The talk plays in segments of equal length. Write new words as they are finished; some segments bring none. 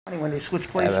When they switch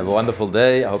places. Have a wonderful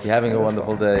day. I hope you're having a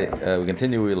wonderful day. We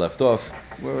continue where we left off.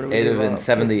 Eiruvin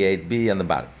 78b on the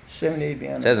bottom. 78b.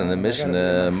 It says in the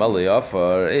Mishnah, Mali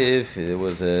Offer, if it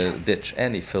was a ditch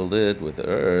and he filled it with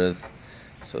earth,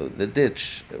 so the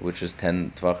ditch, which is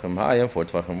 10 tvachim high and 4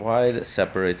 tvachim wide,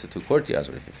 separates the two courtyards.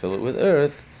 But if you fill it with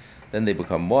earth, then they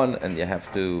become one, and you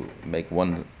have to make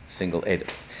one single Eiruvin.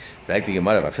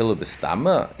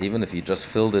 Even if you just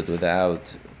filled it without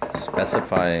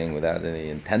specifying, without any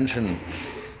intention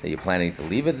that you're planning to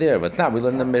leave it there. But now we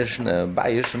learn the Mishnah,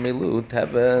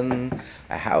 having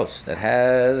a house that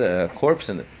had a corpse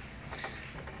in it,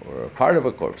 or a part of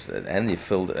a corpse, and you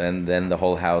filled, and then the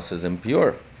whole house is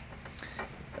impure.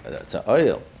 That's an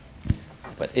oil.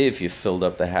 But if you filled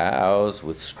up the house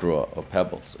with straw or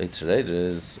pebbles, it's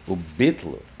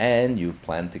ubitlu, and you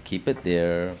plan to keep it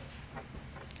there,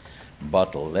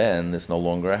 bottle, then it's no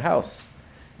longer a house.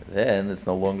 Then it's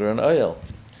no longer an oil.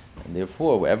 And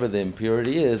therefore, wherever the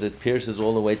impurity is, it pierces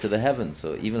all the way to the heavens.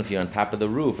 So even if you're on top of the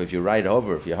roof, if you're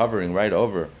hovering right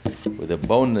over where the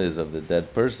bone is of the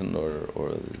dead person or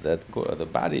the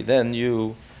body, then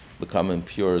you become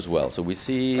impure as well. So we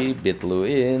see bitlu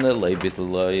in, lay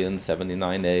bitlu in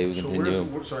 79a. We continue.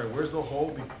 Where's the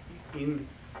hole in?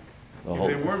 The if hole.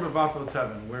 They weren't about the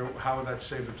tevin. How would that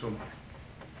save the tumah?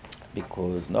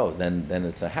 Because then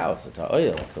it's a house, it's an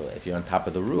oil. So if you're on top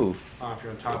of the roof, If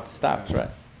you're on top, it stops, right?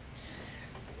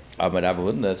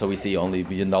 So we see only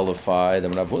be nullified.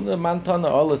 This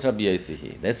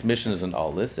mission is an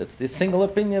olis. It's the single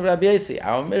opinion of Rabbi Yossi.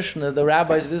 Our mission, the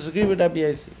rabbis disagree with Rabbi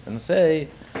Yossi and say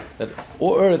that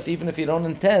or earth, even if you don't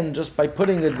intend, just by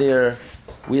putting it there,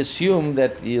 we assume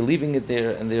that you're leaving it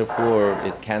there, and therefore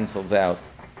it cancels out.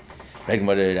 If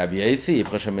Rabbi Yossi,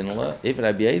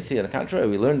 on the contrary,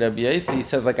 we learned Rabbi Yossi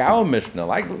says like our Mishnah,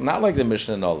 not like the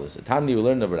Mishnah and all this. The time we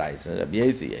learned the Baraisa, Rabbi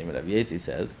Yossi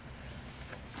says,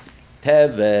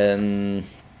 Teven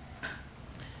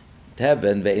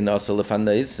ve'inasa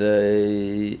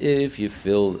lefandeisei, if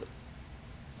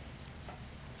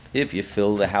you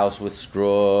fill the house with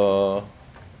straw,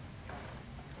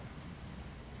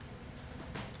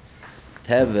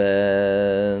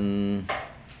 Teven.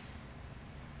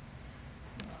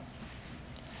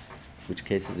 Which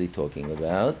case is he talking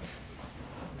about?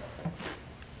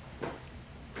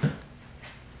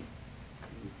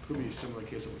 could be a similar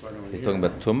case that we're talking about. He's talking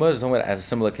about tumah. He's talking about a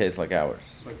similar case like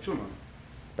ours. Like tumah.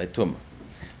 By tumah.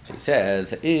 So he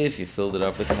says, if you filled it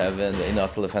up with heaven,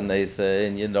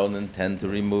 and you don't intend to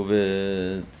remove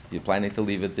it, you're planning to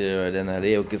leave it there, then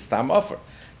offer.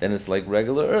 Then it's like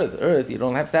regular earth. Earth, you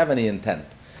don't have to have any intent.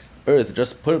 Earth,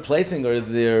 just placing earth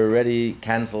there already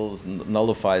cancels,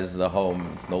 nullifies the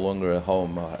home. It's no longer a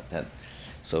home tent.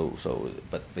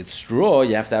 But with straw,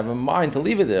 you have to have in mind to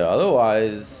leave it there.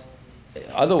 Otherwise,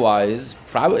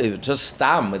 probably just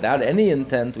stam without any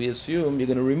intent. We assume you're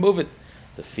going to remove it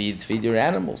to feed your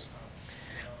animals.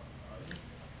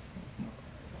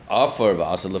 Offer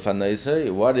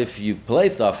what if you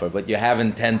placed offer, but you have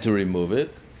intent to remove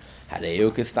it? Then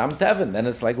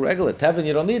it's like regular tevin.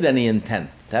 You don't need any intent.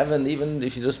 Tevin, even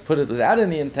if you just put it without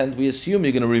any intent, we assume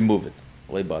you're going to remove it.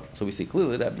 So we see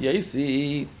clearly that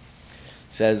Yossi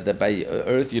says that by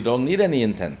earth you don't need any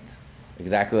intent.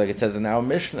 Exactly like it says in our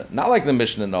Mishnah. Not like the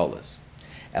Mishnah in all this.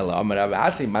 Our Mishnah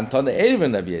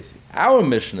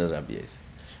is Rabbi Yossi.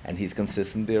 And he's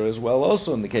consistent there as well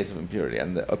also in the case of impurity.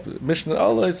 And the Mishnah in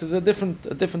all this is a different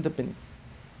opinion.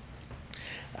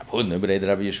 Rabbi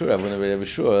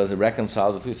Yeshua, as it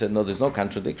reconciles the two, he said, no, there's no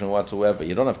contradiction whatsoever.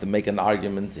 You don't have to make an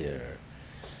argument here.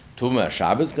 Tumah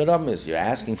Shabbos Garamis, you're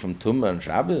asking from Tumah and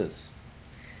Shabbos.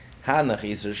 Hanach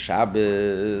Isser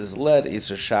Shabbos, let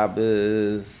Isser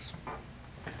Shabbos.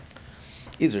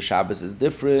 Isser Shabbos is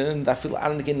different.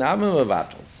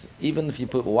 Even if you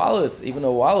put wallets, even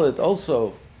a wallet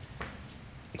also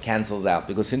it cancels out,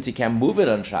 because since you can't move it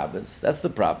on Shabbos, that's the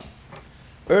problem.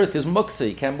 Earth is muktzah,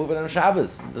 you can't move it on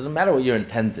Shabbos. It doesn't matter what your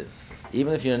intent is.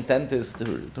 Even if your intent is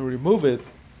to remove it,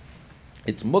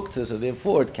 it's muktzah, so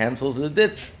therefore it cancels the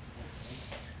ditch.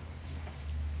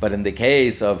 But in the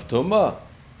case of tumah,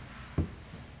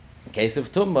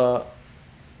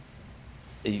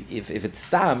 if it's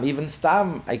stam, even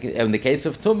stam, in the case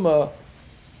of tumah,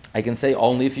 I can say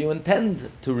only if you intend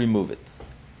to remove it.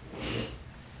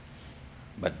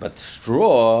 But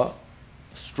straw,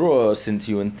 since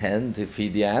you intend to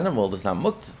feed the animal, is not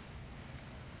muktzah.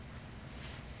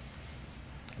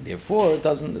 Therefore, it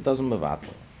doesn't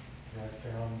mevatel.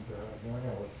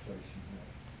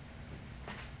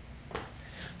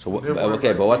 So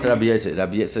okay, but what did Rabbi Yossi?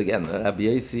 Rabbi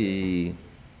Yossi.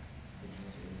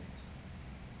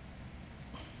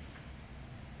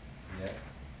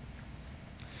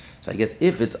 So So I guess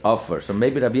if it's offer, so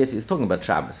maybe Rabbi Yossi is talking about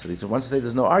Shabbos. So he wants to say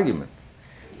there's no argument.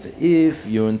 So if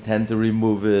you intend to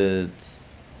remove it,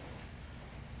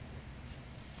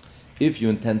 if you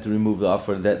intend to remove the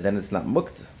offer, then it's not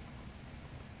mukta.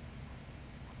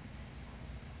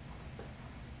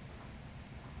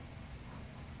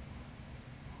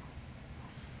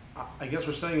 I guess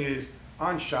we're saying is,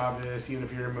 on Shabbos, even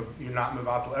if you're not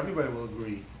mevatel, everybody will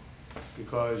agree,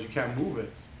 because you can't move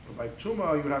it. But by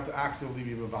Truma, you would have to actively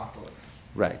be mevatel it.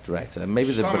 Right. So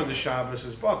maybe Some of the Shabbos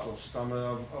is batel, some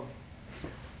of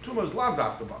Truma is lav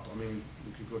dafka batel. I mean,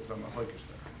 we could go to the machlokes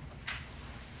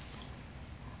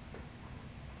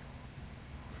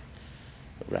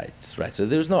there. Right. So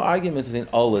there's no argument between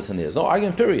all this and this. No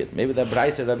argument, period. Maybe that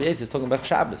Braisa Rabbi Yossi is talking about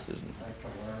Shabbos.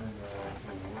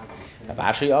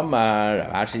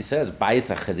 Rashi says, "Bais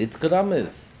acharit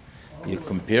karamis." You're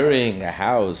comparing a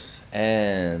house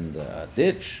and a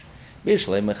ditch.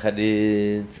 Bishlei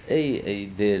mecharit a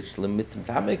ditch lemitim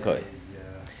tamekoi.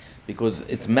 Because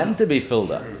it's meant to be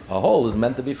filled up. A hole is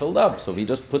meant to be filled up. So if you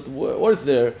just put words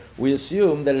there, we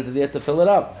assume that it's there to fill it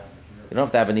up. You don't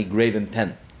have to have any great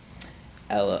intent.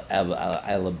 But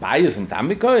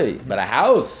a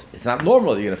house, it's not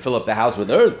normal. You're going to fill up the house with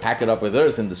earth, pack it up with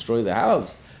earth, and destroy the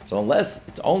house. So unless,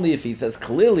 it's only if he says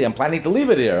clearly, I'm planning to leave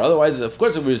it here. Otherwise, of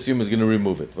course, we assume he's going to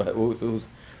remove it. But who's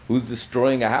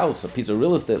destroying a house, a piece of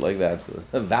real estate like that,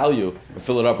 a value, and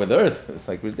fill it up with earth? It's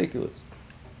like ridiculous.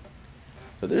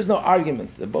 So there's no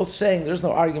argument. They're both saying there's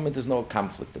no argument, there's no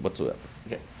conflict whatsoever.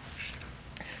 Okay.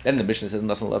 Then the Mishnah says,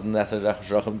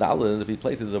 if he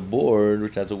places a board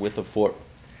which has a width of 4,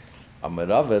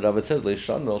 it says,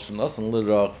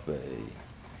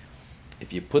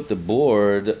 if you put the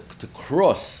board to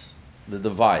cross the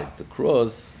divide, to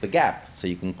cross the gap, so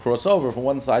you can cross over from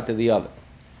one side to the other,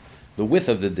 the width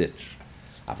of the ditch.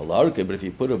 But if you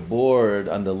put a board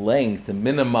on the length to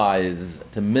minimize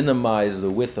the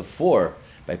width of 4,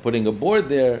 by putting a board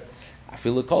there, I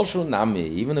feel a kolshu nami,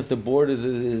 even if the board is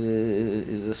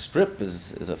a strip,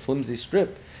 is a flimsy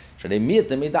strip.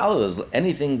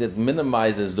 Anything that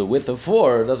minimizes the width of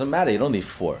 4 doesn't matter. You don't need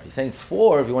 4. He's saying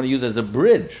 4 if you want to use it as a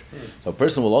bridge. So a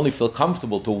person will only feel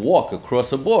comfortable to walk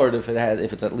across a board if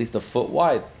it's at least a foot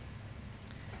wide.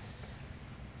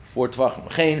 4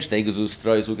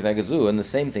 tvachim. And the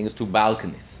same thing is 2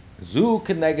 balconies. Zu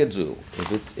keneged zu,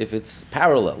 if it's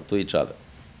parallel to each other.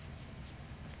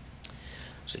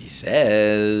 So he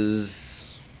says,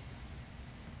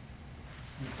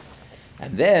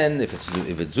 and then if it's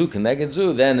zu keneged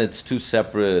zu, then it's 2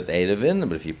 separate Eiruvin.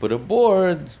 But if you put a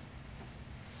board,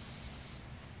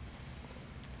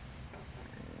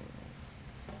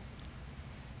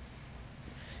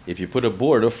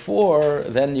 of 4,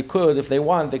 then you could, if they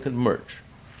want, they could merge.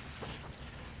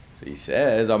 So he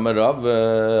says, Amar Rav,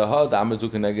 had Amar zu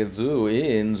keneged zu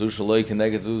in zu shloi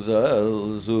keneged zu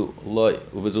zu loy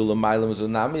ubezu l'maylam zu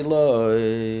nami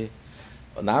loy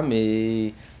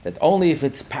nami, that only if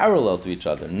it's parallel to each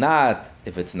other, not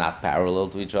if it's not parallel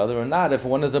to each other, or not if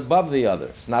one is above the other.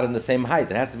 If it's not in the same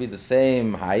height, it has to be the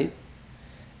same height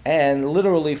and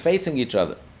literally facing each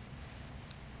other.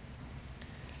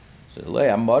 So loy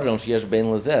amar sheyesh bein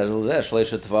lezer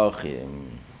shleisha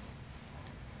tvachim.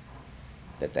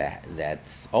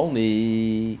 That's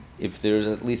only if there's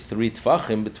at least 3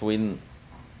 tvachim between.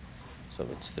 So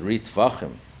it's 3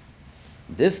 tvachim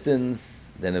distance.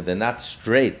 Then if they're not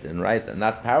straight and right and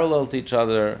not parallel to each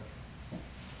other,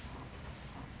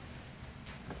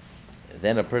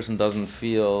 then a person doesn't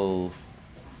feel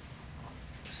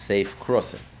safe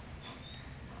crossing.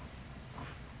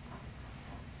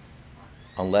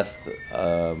 Unless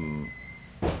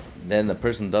then the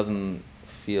person doesn't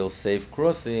feel safe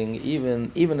crossing,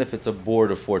 even if it's a board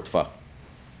of 4 tvach.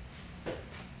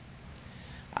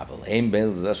 If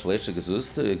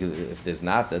there's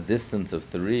not a distance of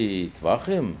 3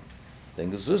 tvachim,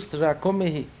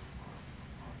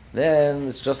 then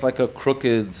it's just like a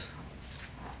crooked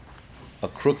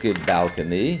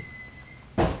balcony,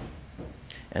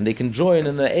 and they can join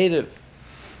in the Eruv,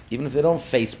 even if they don't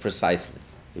face precisely.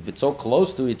 If it's so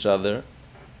close to each other,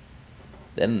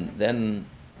 then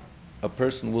a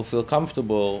person will feel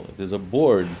comfortable. If there's a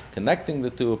board connecting the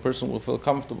two, a person will feel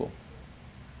comfortable.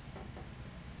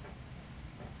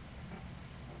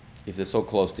 If they're so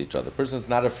close to each other. A person's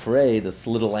not afraid this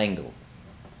little angle.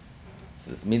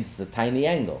 It means it's a tiny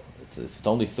angle. It's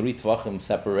only 3 tvachim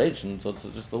separation, so it's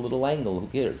just a little angle, who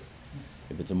cares?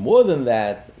 If it's more than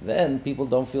that, then people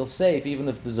don't feel safe, even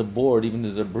if there's a board, even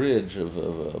if there's a bridge of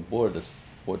a board that's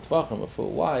 4 tvachim, a foot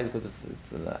wide, because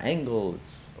it's an angle,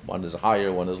 one is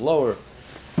higher, one is lower,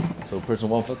 so a person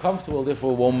won't feel comfortable,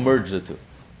 therefore won't merge the two.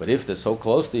 But if they're so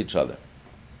close to each other,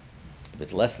 If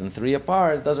it's less than 3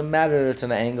 apart, it doesn't matter. It's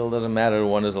an angle. It doesn't matter.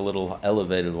 One is a little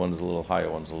elevated, one is a little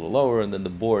higher, one's a little lower, and then the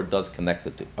board does connect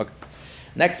the two. Okay.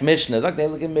 Next Mishnah is okay.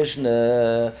 Look at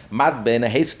Mishnah. Mad ben a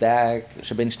haystack.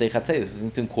 Shebin shtei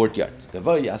chatzeres in courtyard.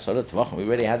 We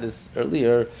already had this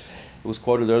earlier. It was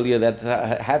quoted earlier that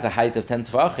has a height of 10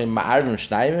 tvachim. Ma'arvin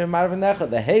shnayim, ma'arvin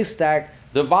echad. The haystack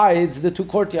divides the two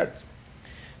courtyards,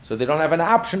 so they don't have an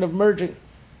option of merging.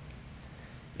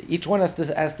 Each one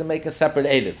has to make a separate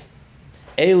eiliv.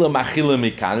 This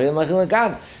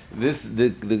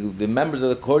the members of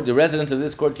the court, the residents of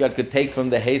this courtyard, could take from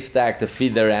the haystack to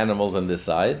feed their animals on this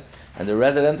side, and the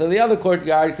residents of the other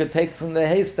courtyard could take from the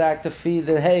haystack to feed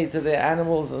the hay to the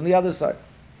animals on the other side.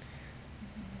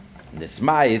 What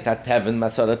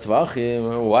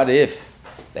if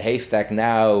the haystack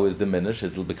now is diminished?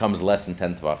 It becomes less than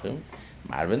 10 tvachim.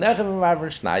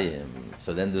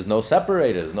 So then there's no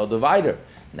separator, there's no divider.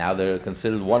 Now they're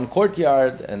considered one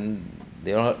courtyard, and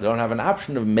they don't have an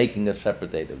option of making a separate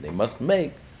eiliv. They must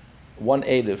make one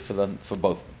eiliv for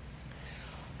both.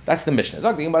 That's the Mishnah.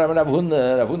 Talking about Rav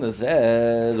Huna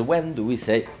says, when do we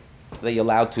say that you're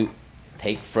allowed to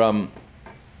take from?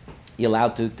 You're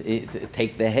allowed to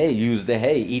take the hay, use the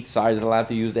hay. Each side is allowed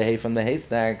to use the hay from the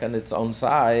haystack on its own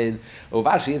side. You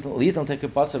can't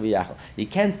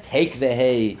take the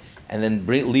hay and then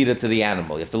lead it to the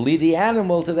animal. You have to lead the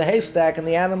animal to the haystack, and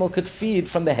the animal could feed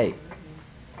from the hay.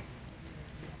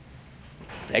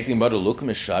 To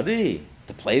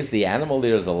place the animal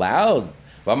there is allowed.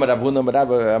 You're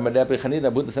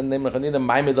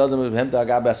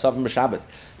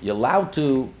allowed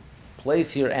to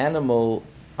place your animal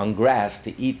on grass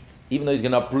to eat, even though he's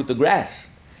going to uproot the grass.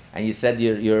 And you said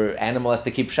your animal has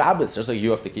to keep Shabbos, just like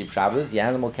you have to keep Shabbos. Your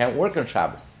animal can't work on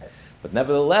Shabbos. But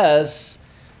nevertheless,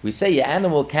 we say your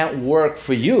animal can't work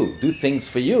for you, do things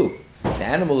for you. The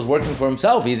animal is working for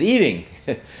himself. He's eating.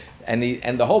 And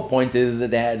the whole point is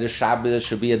that the Shabbos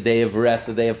should be a day of rest,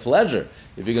 a day of pleasure.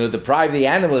 If you're going to deprive the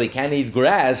animal, he can't eat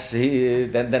grass,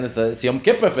 then it's Yom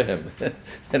Kippur for him.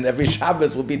 And every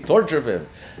Shabbos will be torture for him.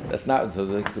 That's not, so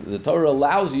the Torah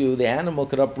allows you, the animal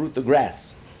could uproot the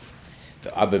grass.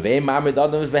 But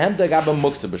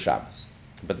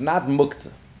not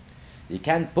muktzah. You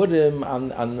can't put him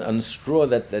on straw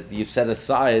that you've set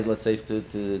aside, let's say,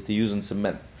 to use in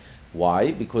cement.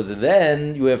 Why? Because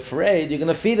then you're afraid you're going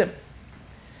to feed him.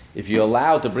 If you're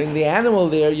allowed to bring the animal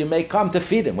there, you may come to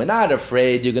feed him. We're not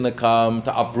afraid you're going to come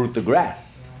to uproot the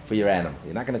grass for your animal.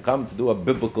 You're not going to come to do a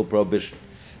biblical prohibition.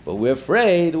 But we're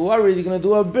worried you're going to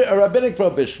do a rabbinic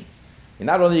prohibition. You're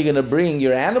not only going to bring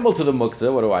your animal to the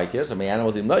muktzah, what do I care? So many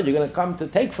animals even know, you're going to come to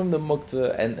take from the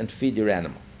muktzah and feed your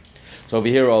animal. So over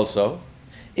here also,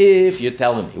 once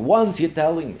you're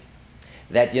telling me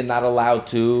that you're not allowed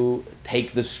to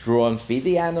take the straw and feed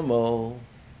the animal,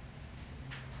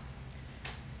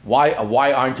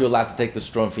 why aren't you allowed to take the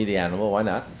straw and feed the animal? Why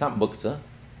not? It's not muktzah.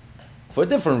 For a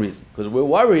different reason. Because we're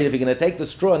worried if you're going to take the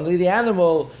straw and lead the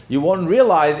animal, you won't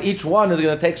realize each one is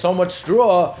going to take so much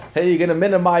straw, hey, you're going to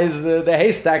minimize the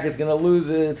haystack, it's going to lose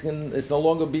it, it's no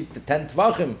longer be 10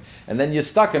 tvachim. And then you're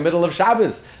stuck in the middle of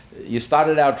Shabbos. You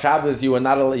started out Shabbos, you were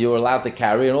allowed to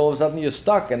carry, and all of a sudden you're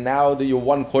stuck, and now you're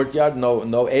one courtyard, no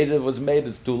eiliv was made,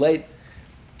 it's too late.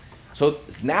 So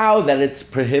now that it's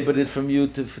prohibited from you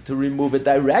to remove it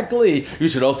directly, you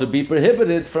should also be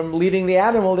prohibited from leading the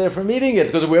animal there from eating it,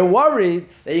 because we're worried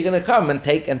that you're going to come and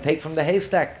take from the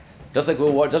haystack. Just like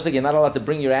you're not allowed to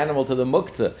bring your animal to the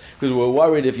muktzah, because we're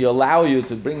worried if you allow you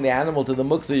to bring the animal to the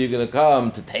muktzah, you're going to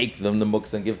come to take them the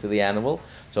muktzah and give to the animal.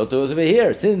 So to us over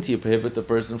here, since you prohibit the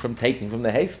person from taking from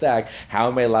the haystack, how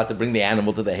am I allowed to bring the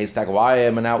animal to the haystack? Why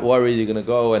am I not worried you're going to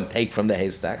go and take from the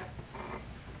haystack?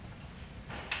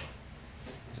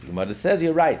 Gemara says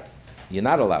you're right. You're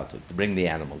not allowed to bring the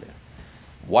animal there.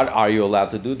 What are you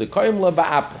allowed to do? The koyim la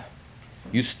ba'apa.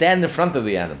 You stand in front of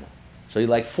the animal. So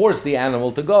you force the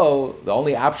animal to go. The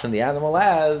only option the animal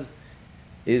has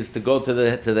is to go to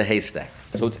the haystack.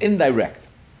 So it's indirect.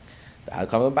 But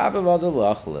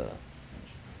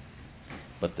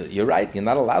you're right. You're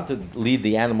not allowed to lead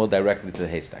the animal directly to the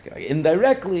haystack.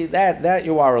 Indirectly, that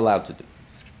you are allowed to do.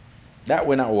 That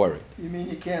we're not worried. You mean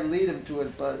you can't lead him to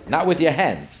it, but... Not with your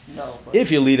hands. No.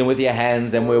 If you lead him with your hands,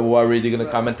 then we're worried you're going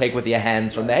to come and take with your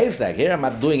hands from the haystack. Here, I'm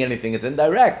not doing anything. It's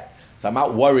indirect. So I'm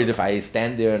not worried if I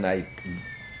stand there and I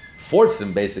force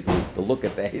him, basically, to look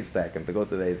at the haystack and to go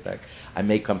to the haystack. I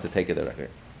may come to take it directly.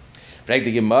 I'm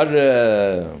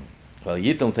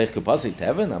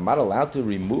not allowed to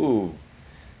remove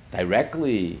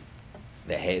directly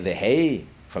the hay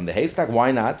from the haystack.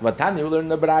 Why not?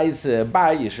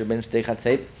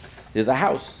 There's a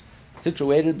house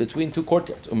situated between two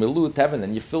courtyards,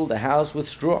 and you fill the house with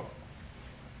straw.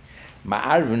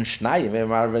 Ma'arvin shnayim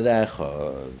ma'arvin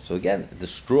echad. So again, the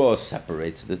straw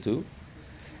separates the two,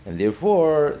 and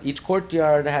therefore each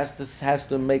courtyard has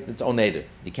to make its own eder.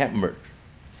 You can't merge.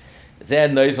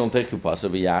 Then but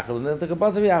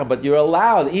you're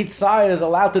allowed, each side is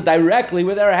allowed to directly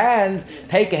with their hands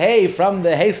take hay from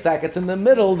the haystack, it's in the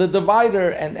middle, the divider,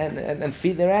 and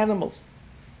feed their animals.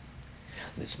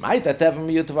 This might have and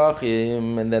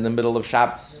then in the middle of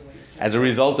Shabbos, as a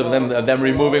result of them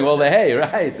removing all the hay,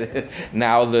 right?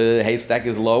 Now the haystack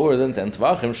is lower than 10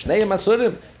 tvachim, shnei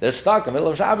masurim, they're stuck in the middle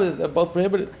of Shabbos, they're both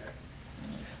prohibited.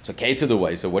 So K to the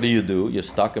way, so what do? You're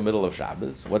stuck in the middle of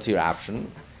Shabbos, what's your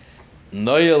option?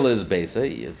 Noyel is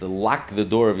basic. You have to lock the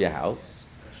door of your house,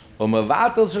 and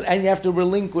you have to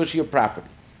relinquish your property.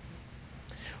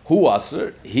 Who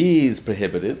aser? He's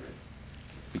prohibited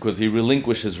because he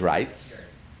relinquishes rights.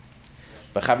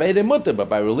 But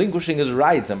by relinquishing his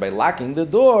rights and by locking the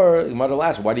door, the mother will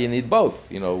ask, why do you need both?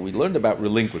 We learned about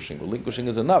relinquishing. Relinquishing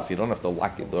is enough. You don't have to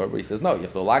lock your door. But he says, no, you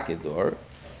have to lock your door,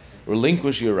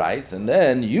 relinquish your rights, and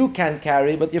then you can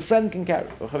carry, but your friend can carry.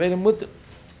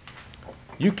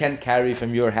 You can carry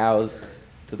from your house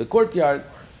to the courtyard,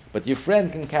 but your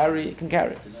friend can carry. And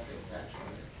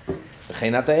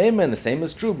the same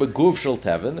is true, but guv shel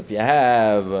tevin, if you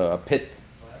have a pit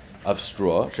of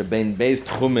straw, shebein beis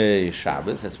tchumei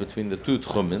Shabbos, that's between the two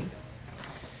tchumen.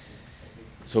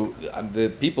 So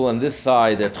the people on this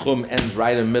side, their tchum ends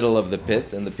right in the middle of the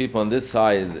pit, and the people on this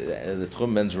side, the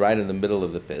tchum ends right in the middle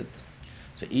of the pit.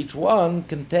 So each one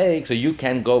can take, so you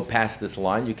can go past this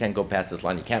line, you can't go past this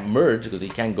line, you can't merge because you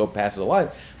can't go past the line,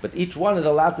 but each one is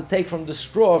allowed to take from the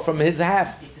straw from his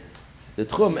half. The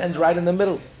tchum ends right in the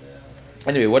middle.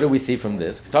 Anyway, what do we see from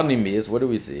this? What do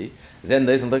we see? We're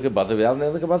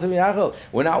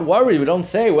not worried, we don't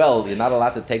say, well, you're not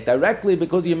allowed to take directly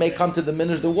because you may come to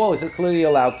diminish the wall. He says clearly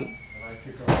you're allowed to.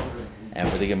 And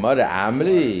for the Gemara,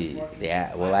 Amri,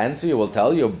 we'll answer you, we'll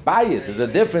tell you, bias is the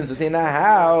difference between a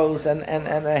house and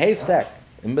a haystack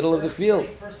in the middle of the field, in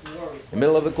the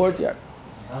middle of the courtyard.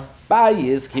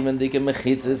 Bias,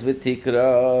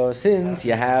 since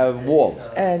you have walls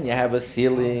and you have a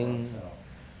ceiling,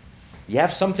 you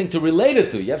have something to relate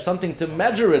it to, you have something to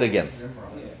measure it against,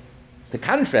 to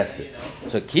contrast it.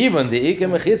 So,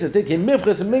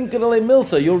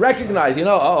 you'll recognize,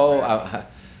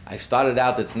 I started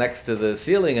out, it's next to the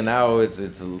ceiling, and now it's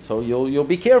so you'll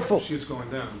be careful. See it's going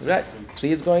down. Right.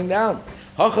 See it's going down.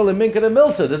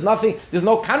 There's nothing, there's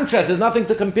no contrast, there's nothing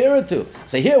to compare it to.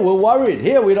 So here we're worried.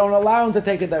 Here we don't allow him to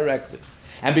take it directly.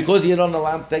 And because you don't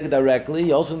allow him to take it directly,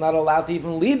 you're also not allowed to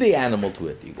even lead the animal to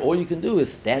it. All you can do is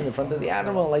stand in front of the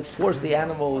animal, like force the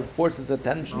animal, force its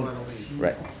attention.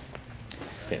 Right.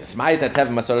 Okay. The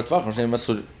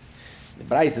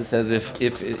Braisa says if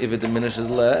it diminishes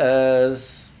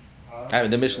less,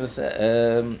 the Mishnah says,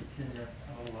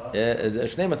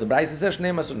 the Braisa says,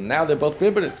 now they're both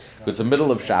prohibited. It's the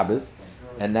middle of Shabbos,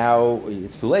 and now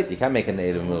it's too late. You can't make a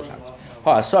native in the middle of Shabbos.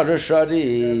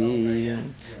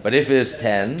 But if it's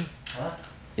 10,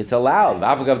 it's allowed.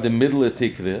 The middle of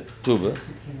Tuva,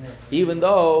 even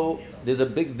though there's a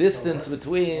big distance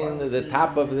between the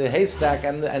top of the haystack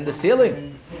and the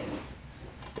ceiling.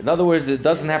 In other words, it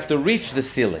doesn't have to reach the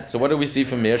ceiling. So what do we see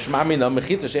from here?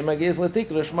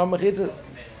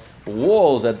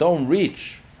 Walls that don't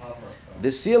reach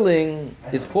the ceiling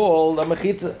is called a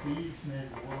mechitza.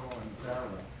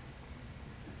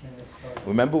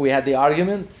 Remember we had the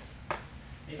argument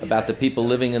about the people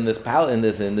living in this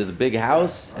big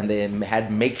house, and they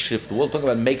had makeshift walls. Talk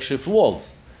about makeshift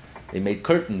walls. They made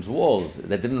curtains, walls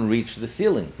that didn't reach the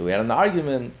ceiling. So we had an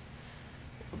argument.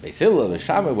 Whether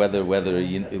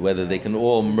they can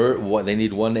all they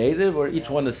need one native or each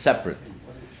one is separate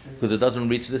because it doesn't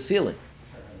reach the ceiling.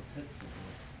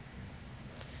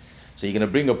 So you're going to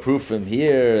bring a proof from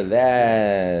here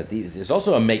that there's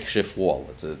also a makeshift wall.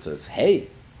 It's hay,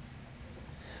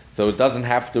 so it doesn't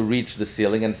have to reach the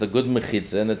ceiling, and it's a good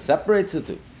mechitza, and it separates the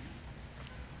two.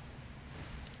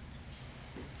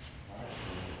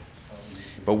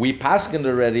 But we paskened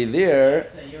already there.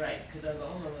 So you're right. Kedar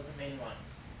was the main one.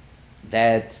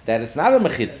 That it's not a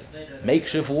mechitza.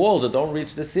 Makeshift walls that don't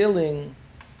reach the ceiling.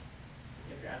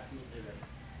 You're absolutely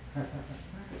right.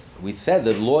 We said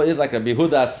the law is like Rabbi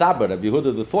Yehuda Asabar, Rabbi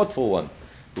Yehuda the thoughtful one,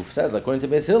 who said according to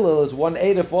Beis Hillel is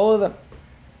 1/8 of all of them.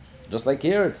 Just like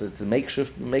here, it's a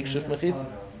makeshift mechitza.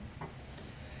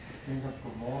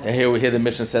 And here we hear the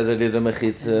Mishnah says it is a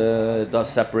mechitza. It does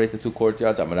separate the two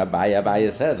courtyards.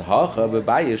 Abaya says hacha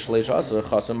b'baya shleish aser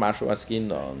chasam mashu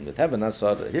askinon. With heaven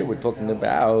asar. Here we're talking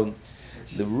about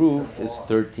the roof is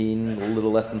 13, a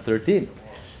little less than 13.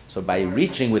 So by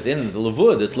reaching within the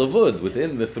levud, it's levud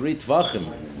within the 3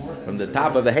 tvachim. from the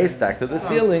top of the haystack to the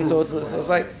ceiling, so it's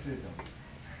like.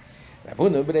 Who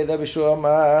says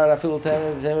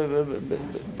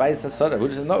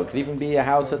no? It could even be a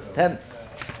house that's 10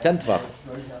 tvach.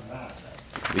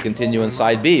 We continue in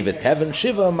side B. V'teven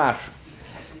shiva mash,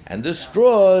 and the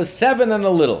straw is 7 and a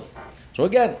little. So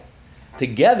again,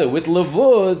 together with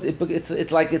lavud,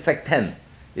 it's like 10.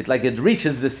 It's like it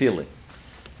reaches the ceiling.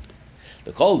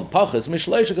 The called pachas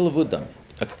mishloishik lavudam.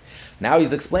 Okay. Now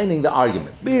he's explaining the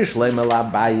argument. According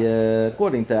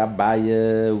to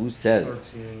Abaye, who says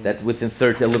 13. that within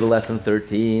 30, a little less than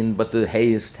 13, but the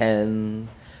hay is 10.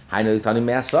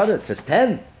 It says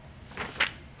 10.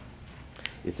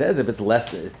 It says if it's less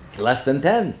than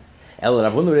 10.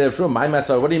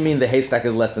 What do you mean the haystack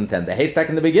is less than 10? The haystack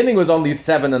in the beginning was only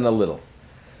 7 and a little.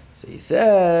 So he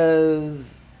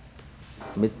says,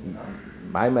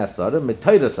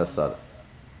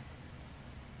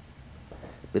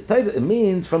 it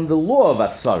means from the law of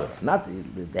Asara, not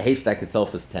the haystack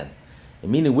itself is 10.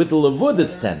 Meaning with the lavud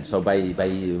it's 10. So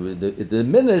it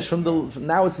diminished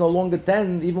now it's no longer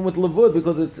 10 even with lavud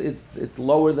because it's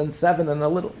lower than 7 and a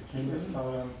little. The king of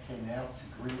Sodom came out to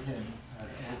greet him.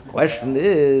 Question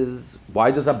is,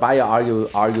 why does Abaya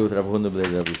argue with Rav Huna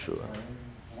b'nei Rav Yeshua?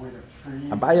 With a tree.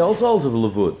 Abaya also holds of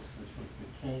lavud. Which was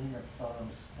the king of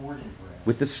Sodom's sporting ground.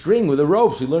 With the string, with the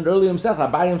ropes, we learned earlier himself.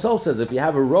 Abaya himself says if you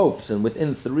have a ropes and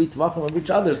within 3 tvachim of each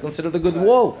other, it's considered a good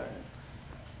wall.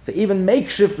 So even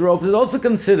makeshift ropes is also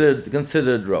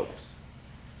considered ropes.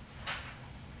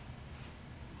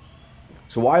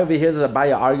 So why over here does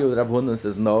Abaya argue with Rav Huna and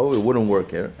says no, it wouldn't work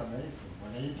here? It's amazing.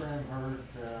 When Abraham heard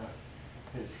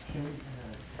his king,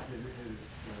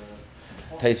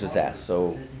 Taisvus asked,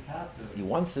 so he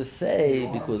wants to say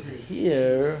because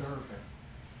here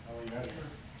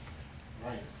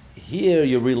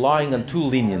you're relying on 2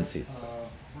 leniencies.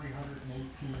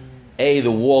 A, the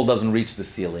wall doesn't reach the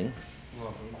ceiling.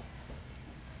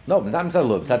 No, not Mitzad,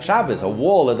 Mitzad Shabbos. A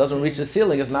wall that doesn't reach the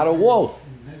ceiling is not a wall.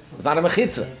 It's not a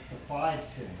mechitza.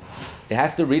 It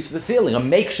has to reach the ceiling. A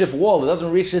makeshift wall that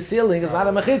doesn't reach the ceiling is not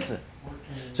a mechitza.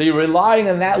 So you're relying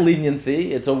on that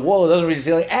leniency. It's a wall that doesn't reach the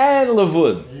ceiling and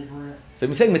lavud. So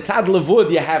you're saying Mitzad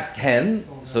lavud you have 10,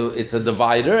 so it's a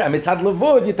divider, and Mitzad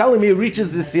lavud you're telling me it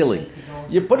reaches the ceiling.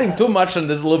 You're putting too much on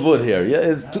this lavud here. Yeah,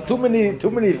 it's too many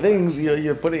things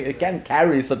you're putting. It can't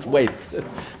carry such weight.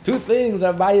 2 things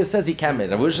Rabbi says he can't make.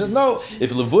 Rabbi says no.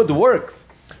 If lavud works,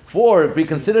 4 if we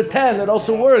consider 10, it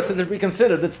also works. And if we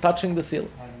consider it's touching the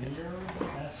ceiling.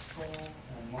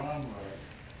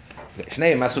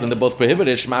 Shnei masurin, they're both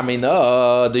prohibited.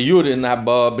 Shmamina the yurin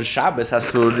haba b'Shabbos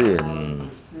hasurin.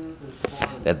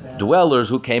 That dwellers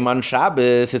who came on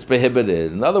Shabbos, it's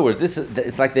prohibited. In other words,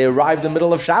 it's like they arrived in the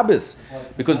middle of Shabbos.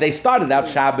 Because they started out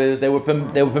Shabbos, they were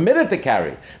permitted to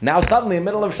carry. Now suddenly, in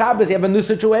the middle of Shabbos, you have a new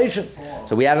situation.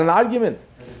 So we had an argument.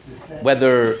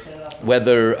 Whether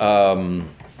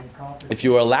if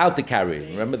you were allowed to carry.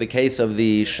 Remember the case of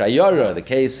the Shayara, the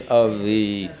case of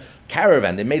the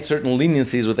caravan. They made certain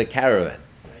leniencies with the caravan.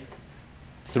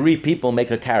 3 people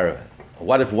make a caravan.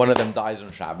 What if one of them dies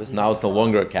on Shabbos? Now it's no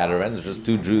longer a caravan, it's just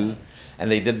 2 Jews, and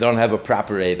they don't have a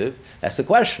preparative. That's the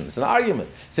question. It's an argument.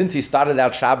 Since he started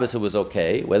out Shabbos, it was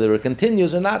okay, whether it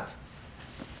continues or not.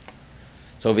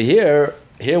 So over here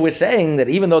we're saying that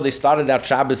even though they started out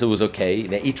Shabbos, it was okay,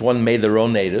 they each one made their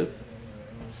own native.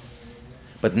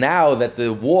 But now that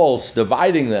the walls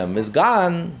dividing them is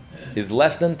gone, is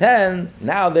less than 10,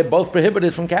 now they're both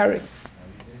prohibited from carrying.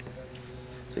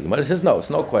 So Gemara says no, it's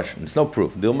no question, it's no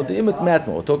proof.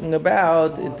 We're talking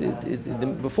about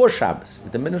it before Shabbos.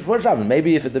 It diminished before Shabbos.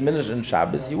 Maybe if it diminished in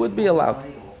Shabbos, you would be allowed.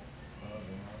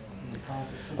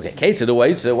 Okay, Kate said,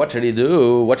 what should he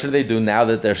do? What should they do now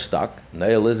that they're stuck? You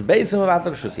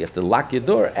have to lock your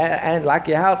door and lock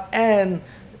your house and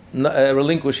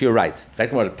relinquish your rights. In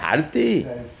fact, tarti,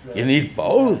 you need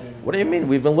both. What do you mean?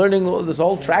 We've been learning this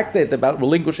whole tractate about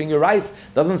relinquishing your rights.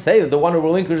 It doesn't say that the one who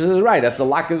relinquishes his right has to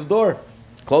lock his door,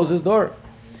 close his door.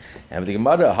 And the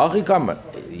Gemara,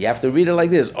 you have to read it like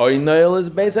this: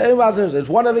 it's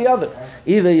one or the other.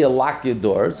 Either you lock your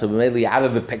door, so mainly out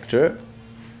of the picture,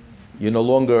 you're no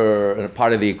longer a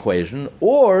part of the equation,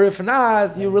 or if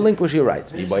not, you relinquish your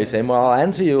rights. You say, well, I'll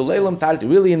answer you, leilam tarti.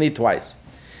 Really, you need twice.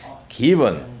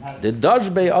 Kivan, the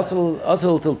dodgebay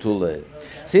asal tiltule.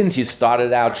 Since you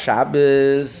started out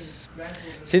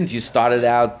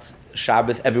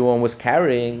Shabbos, everyone was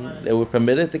carrying. They were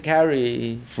permitted to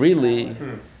carry freely.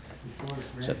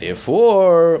 So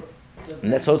therefore,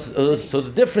 so it's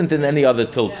different than any other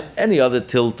tiltul. Any other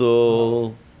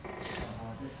tiltul,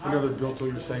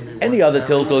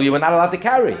 you were not allowed to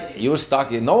carry. You were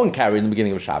stuck. No one carried in the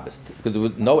beginning of Shabbos because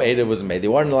no Eidah was made. They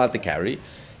weren't allowed to carry.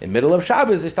 In middle of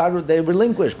Shabbos, they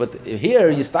relinquished. But here,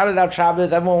 you started out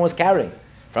Shabbos, everyone was carrying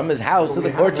from his house to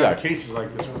the courtyard. Had cases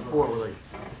like this before where like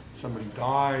somebody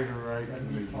died, or right,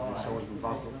 and someone's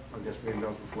about to, I guess maybe that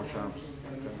was before Shabbos.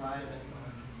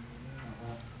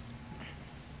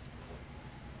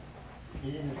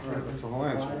 He and his Right, servants that's a whole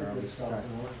answer, divided yeah. themselves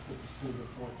in order to pursue the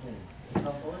 14. It's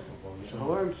unbelievable. So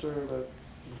he'll answer that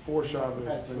before Shabbos,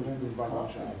 then you can move back on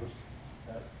Shabbos.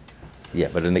 Yeah,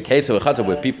 but in the case of a chutzah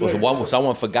where people,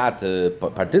 someone forgot to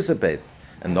participate,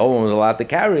 and no one was allowed to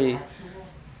carry,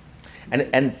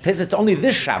 and it's only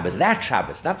this Shabbos, that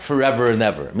Shabbos, not forever and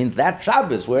ever. I mean, that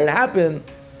Shabbos where it happened,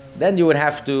 then you would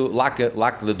have to lock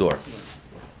the door.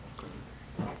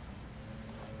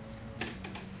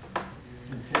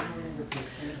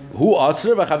 Who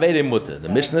asr v'chaveri mutter? The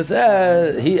Mishnah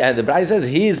says the Brayz says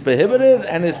he is prohibited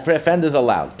and his friend is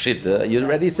allowed. Pshita, you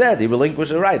already said he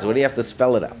relinquished the rights. What do you have to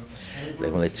spell it out?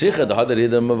 You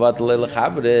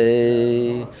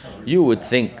would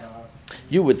think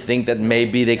that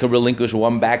maybe they could relinquish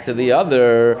one back to the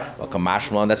other. Well,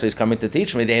 Kamashma, and that's what he's coming to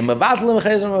teach me. The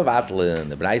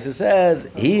Brayz says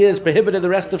he is prohibited the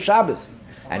rest of Shabbos,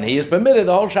 and he is permitted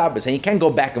the whole Shabbos, and he can't go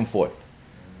back and forth.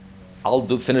 I'll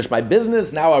finish my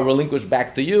business, now I relinquish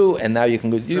back to you, and now you can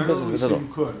go do your business. We said you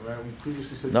could, right? We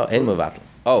previously said No, ein mevatl.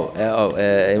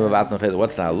 Ein mevatl.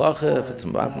 What's the halacha? If it's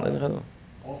mevatl,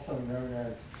 Also known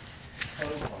as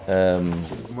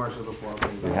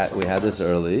we had this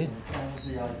early.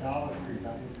 the idolatry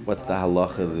that would be What's the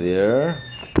halacha there?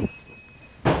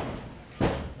 I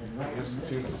guess it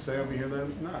seems to say over here that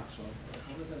it's not, so.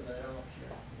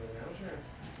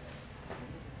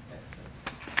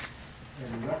 in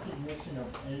recognition of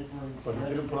Abram's. But he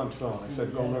didn't put on phone. I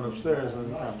said, go run upstairs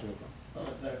and then come to the phone. Oh,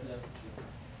 it's better for them to feel.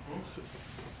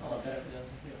 Oh, better for them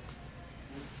to feel.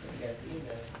 They get the email, you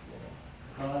know.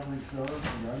 God reserved the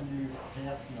unused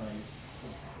half night.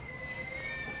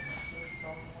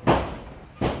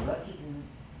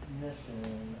 Recognition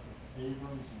of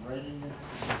Abram's readiness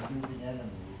to do the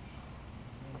enemy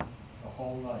the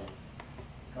whole night.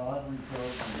 God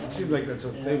reserved the It seems like that's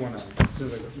what they want to, it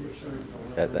seems like that's what they're saying.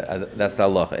 That's the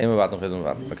halacha. Ein mevatl, ein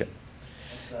mevatl. Okay.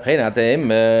 Geen atem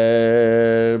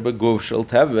beguf shel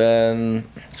teven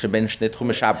sheben shnei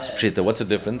tchum Shabbos. Pshita. What's the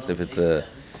difference if it's a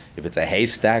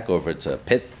haystack or if it's a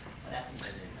pit?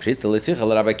 Pshita litzich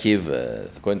al Rabbi Akiva.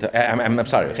 According to I'm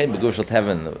sorry. Geen beguf shel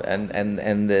teven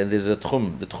and there's a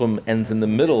tchum. The tchum ends in the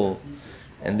middle,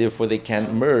 and therefore they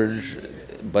can't merge.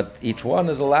 But each one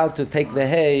is allowed to take the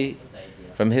hay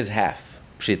from his half.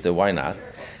 Pshita. Why not?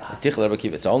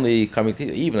 It's only coming to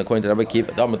even according to Rabbi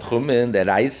Akiva. The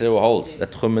Reiser holds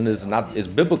that Tchumen is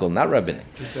biblical, not rabbinic.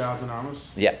 2,000 amos.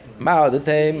 Yeah, the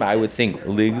time I would think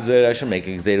I should make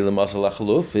a the muscle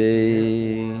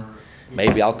chalufi.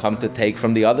 Maybe I'll come to take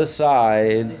from the other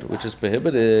side, which is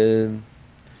prohibited,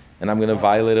 and I'm going to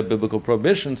violate a biblical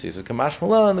prohibition. So he says, "Kamash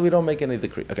Malon," we don't make any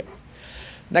decree. Okay.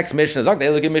 Next mission is how do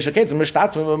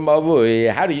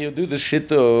you do this shit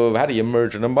of how do you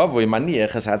merge in a mavui?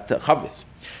 Maniach has had chavis.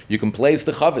 You can place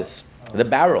the chavis, the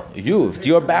barrel. It's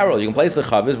your barrel. You can place the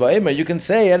chavis, but you can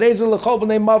say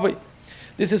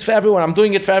this is for everyone. I'm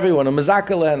doing it for everyone. I'm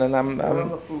mezakalan, and I'm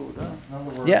the food, huh? In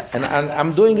other words, yeah, and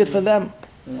I'm doing it for them.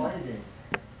 fighting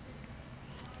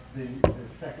the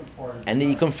second part of the And he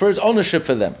night, confers ownership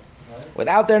for them right?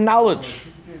 without their So knowledge.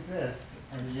 he did this,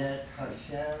 and yet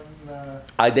Hashem.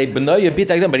 They benoy beat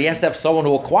like them, but he has to have someone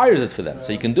who acquires it for them.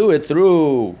 So you can do it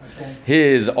through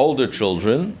his older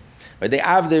children, right? They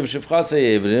avdev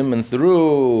shivchasei evrim, and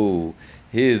through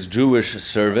his Jewish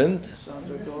servant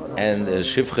Sons or daughters. and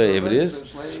shivcha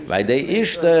evris, right? They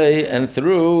ishtay, and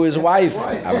through his wife.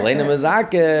 Avleina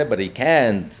mezake, but he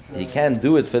can't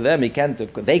do it for them.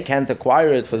 They can't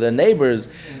acquire it for their neighbors.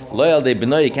 Loyal de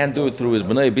benoy, he can't do it through his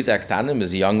benoy bita ktanim,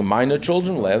 his young minor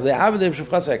children. Loyal de avdev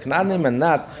shivchasei knanim, and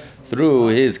not through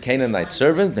his Canaanite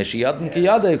servant,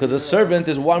 because a servant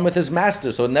is one with his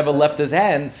master, so it never left his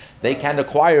hand. They can't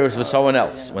acquire it for someone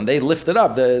else. When they lift it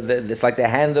up, it's like the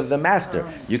hand of the master.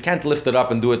 You can't lift it up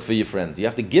and do it for your friends. You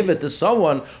have to give it to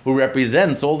someone who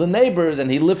represents all the neighbors, and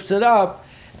he lifts it up,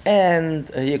 and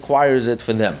he acquires it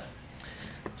for them.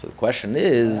 So the question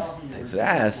is, it's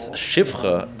asked, a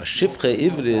shivcha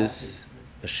ivris,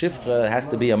 a shivcha has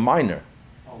to be a minor.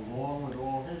 Along with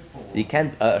all his fools. You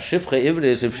can't shivcha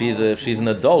ivris if she's an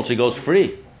adult, she goes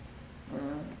free.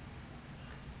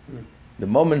 The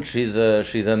moment she's a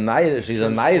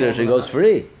nida, she goes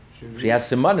free. If she has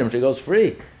simanim, she goes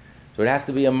free. So it has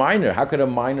to be a minor. How could a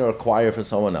minor acquire for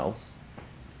someone else?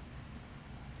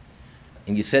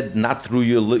 And you said not through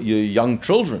your young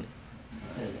children.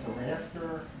 Okay, so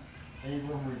after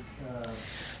Abram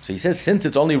So he says, since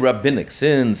it's only rabbinic,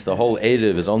 since the whole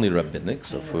Eruv is only rabbinic,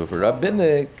 so for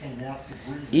rabbinic, And that's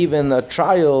agreed. even a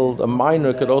child, a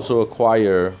minor, could also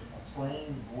acquire A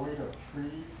plain void of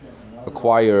trees and another.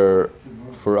 acquire to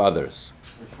move, for others.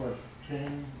 which was the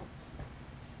king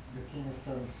of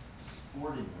Sodom's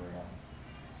sporting ground.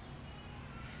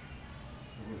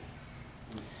 It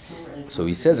was 2 acres. So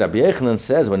he says, Rabbi Yochanan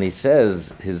says, when he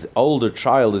says his older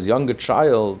child, his younger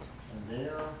child, And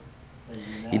there,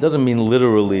 he doesn't mean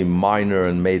literally minor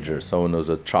and major, someone who's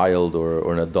a child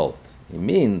or an adult. He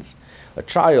means a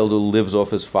child who lives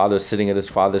off his father, sitting at his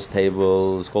father's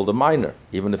table, is called a minor,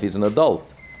 even if he's an adult.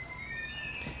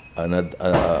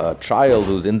 A child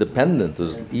who's independent,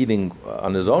 who's eating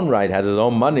on his own right, has his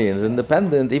own money, and is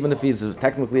independent, even if he's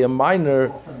technically a minor,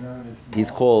 also known as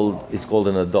he's called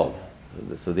an adult.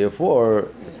 So therefore,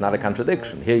 it's not a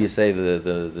contradiction. Here you say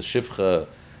the shivcha,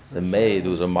 the maid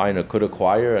who's a minor, could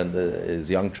acquire, and his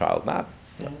young child not.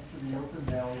 came to the open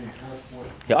valley and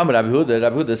forth. Yeah, Rabbi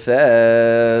Huda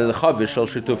says, "Chavish shel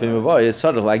shitufim avoy." It's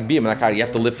sort of like beam and a karka. You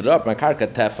have to lift it up, and a karka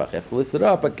tefach. You have to lift it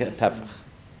up, a tefach.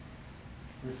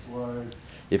 This was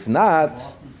If not,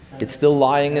 it's still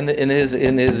lying in his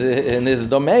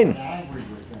domain. angry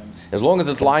with them. As long as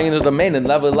it's lying in his domain and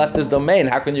never left his domain,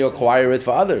 how can you acquire it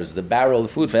for others? The barrel, the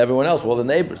food for everyone else, for all the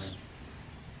neighbors.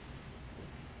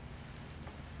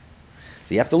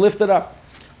 So you have to lift it up.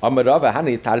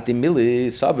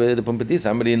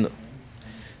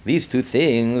 These two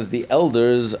things, the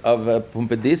elders of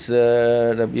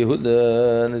Pumbedisa, Rabbi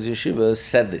Yehuda and his yeshiva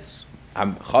said this.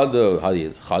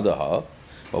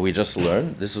 What we just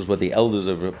learned, this is what the elders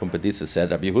of Pumbedisa said.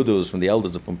 Rabbi Yehuda was from the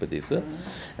elders of Pumbedisa.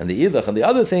 And the Idach, and the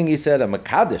other thing he said, I'm a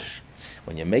Kaddish.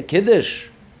 When you make Kiddush,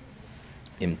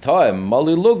 im toem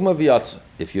mali lugma v'yatza.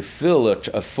 If you fill a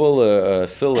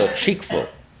cheekful,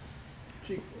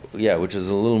 yeah, which is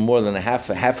a little more than half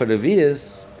a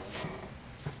revias,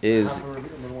 is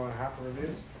Half a review?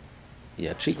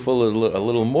 yeah, cheekful is a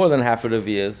little more than half a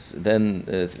revias. Then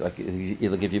it's like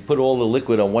if you put all the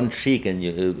liquid on one cheek and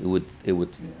your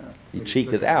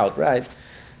cheek is out, right?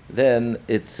 Then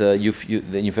it's you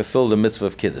fulfill the mitzvah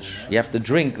of kiddush. You have to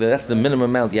drink. That's the minimum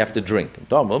amount you have to drink.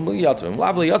 If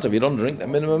you don't drink that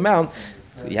minimum amount,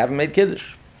 so you haven't made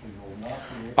kiddush.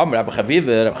 Rabbi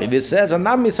Chaviv says,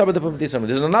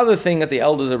 there's another thing that the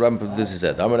elders of Rabbi Pumbedisa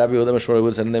said.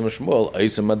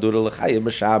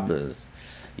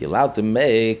 You're allowed to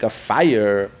make a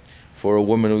fire for a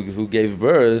woman who gave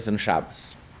birth on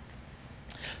Shabbos.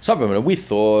 So we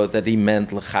thought that he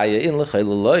meant for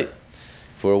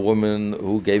a woman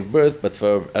who gave birth, but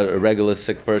for a regular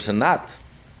sick person not.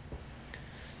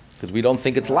 Because we don't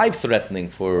think it's life-threatening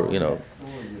for,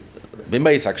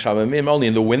 only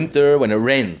in the winter when it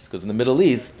rains, because in the Middle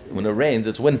East, when it rains,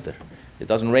 it's winter. It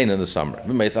doesn't rain in the summer.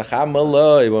 When it's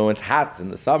hot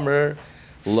in the summer,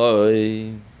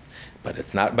 but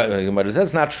it's not. But it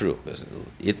says not true.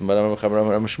 If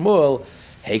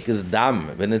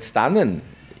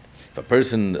a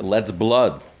person lets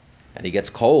blood and he gets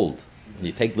cold, and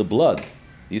you take the blood,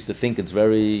 you used to think it's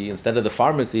instead of the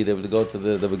pharmacy, they would go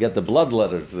they would get the blood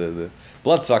letters, the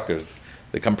blood suckers,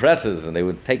 the compresses, and they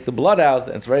would take the blood out,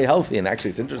 and it's very healthy. And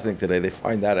actually, it's interesting today, they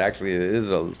find out actually it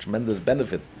is a tremendous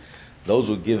benefit. Those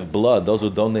who give blood, those who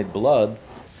donate blood,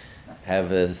 have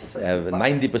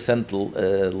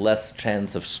 90% less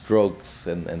chance of strokes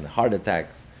and heart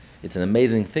attacks. It's an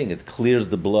amazing thing. It clears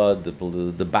the blood,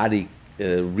 the body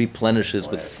replenishes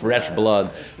with fresh blood.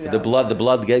 The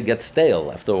blood gets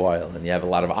stale after a while, and you have a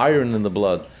lot of iron in the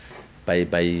blood. By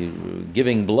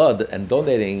giving blood and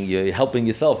donating, you're helping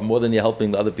yourself more than you're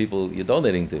helping the other people you're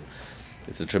donating to.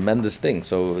 It's a tremendous thing.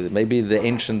 So maybe the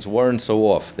ancients weren't so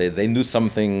off. They knew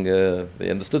something, they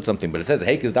understood something. But it says,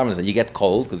 Heikes Dam, you get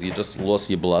cold because you just lost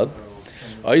your blood.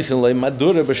 You're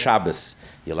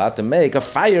allowed to make a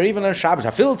fire even on Shabbos.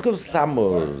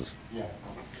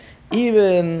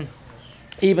 Even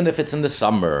if it's in the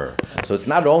summer. So it's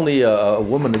not only a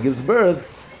woman who gives birth,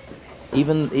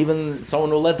 even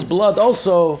someone who lets blood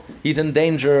also, he's in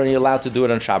danger, and you're allowed to do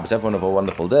it on Shabbos. Everyone have a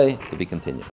wonderful day. To be continued.